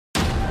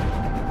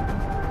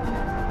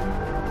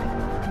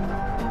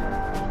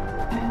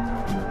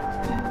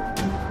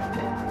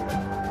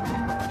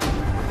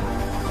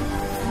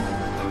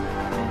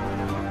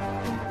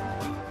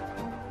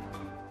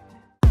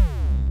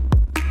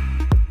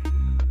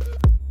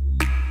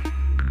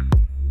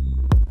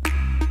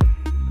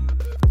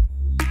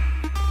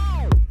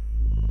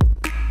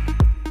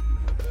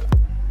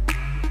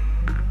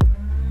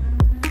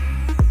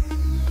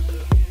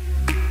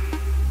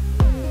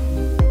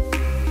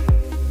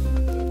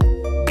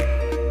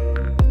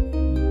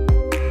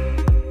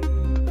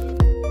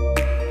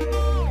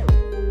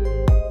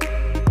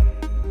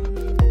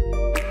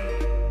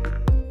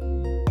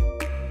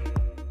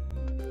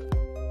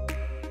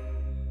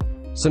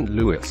St.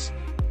 Louis,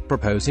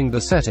 proposing the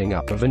setting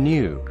up of a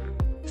new,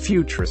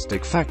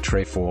 futuristic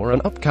factory for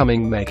an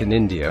upcoming Make in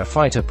India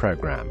fighter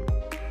program.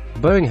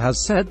 Boeing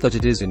has said that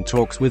it is in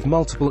talks with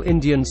multiple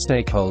Indian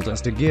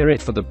stakeholders to gear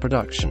it for the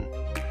production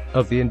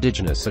of the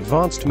indigenous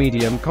Advanced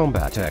Medium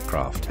Combat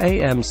Aircraft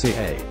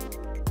 (AMCA).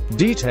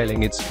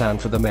 Detailing its plan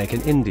for the Make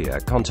in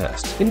India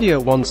contest, India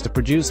wants to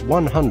produce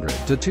 100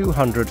 to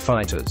 200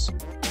 fighters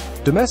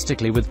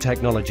domestically with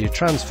technology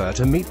transfer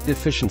to meet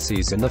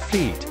deficiencies in the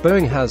fleet.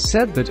 Boeing has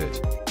said that it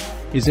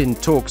is in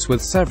talks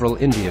with several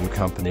Indian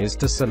companies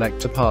to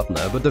select a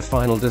partner, but the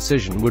final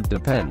decision would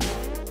depend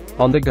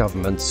on the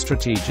government's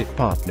strategic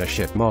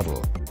partnership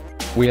model.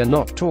 We are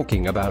not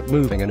talking about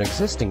moving an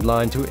existing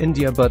line to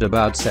India, but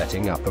about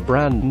setting up a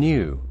brand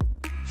new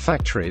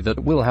factory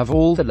that will have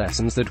all the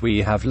lessons that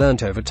we have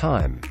learnt over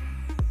time.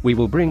 We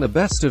will bring the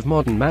best of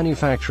modern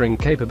manufacturing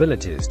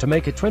capabilities to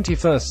make a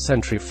 21st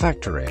century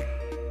factory.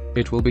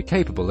 It will be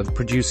capable of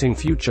producing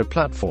future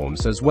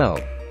platforms as well.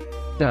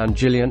 Dan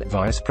Gillian,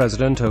 vice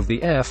president of the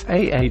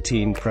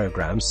FA-18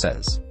 program,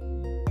 says,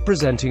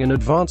 presenting an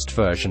advanced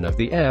version of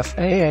the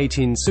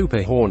FA-18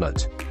 Super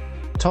Hornet.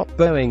 Top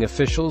Boeing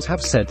officials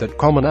have said that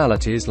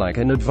commonalities like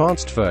an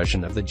advanced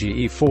version of the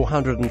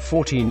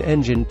GE414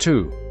 engine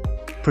to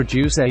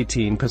produce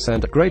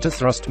 18% greater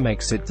thrust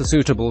makes it the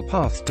suitable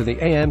path to the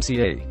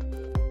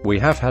AMCA. We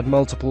have had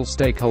multiple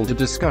stakeholder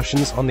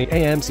discussions on the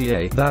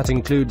AMCA, that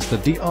includes the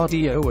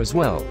DRDO as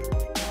well,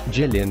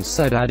 Gillian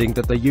said, adding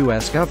that the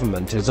US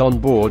government is on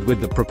board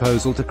with the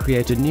proposal to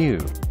create a new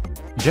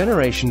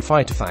generation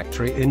fighter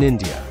factory in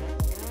India,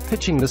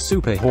 pitching the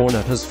Super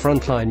Hornet as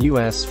frontline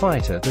US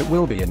fighter that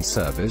will be in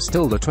service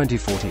till the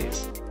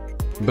 2040s.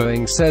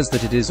 Boeing says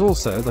that it is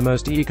also the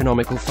most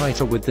economical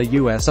fighter with the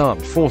US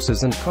Armed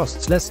Forces and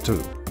costs less to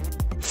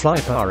fly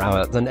per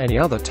hour than any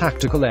other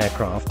tactical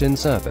aircraft in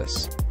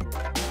service.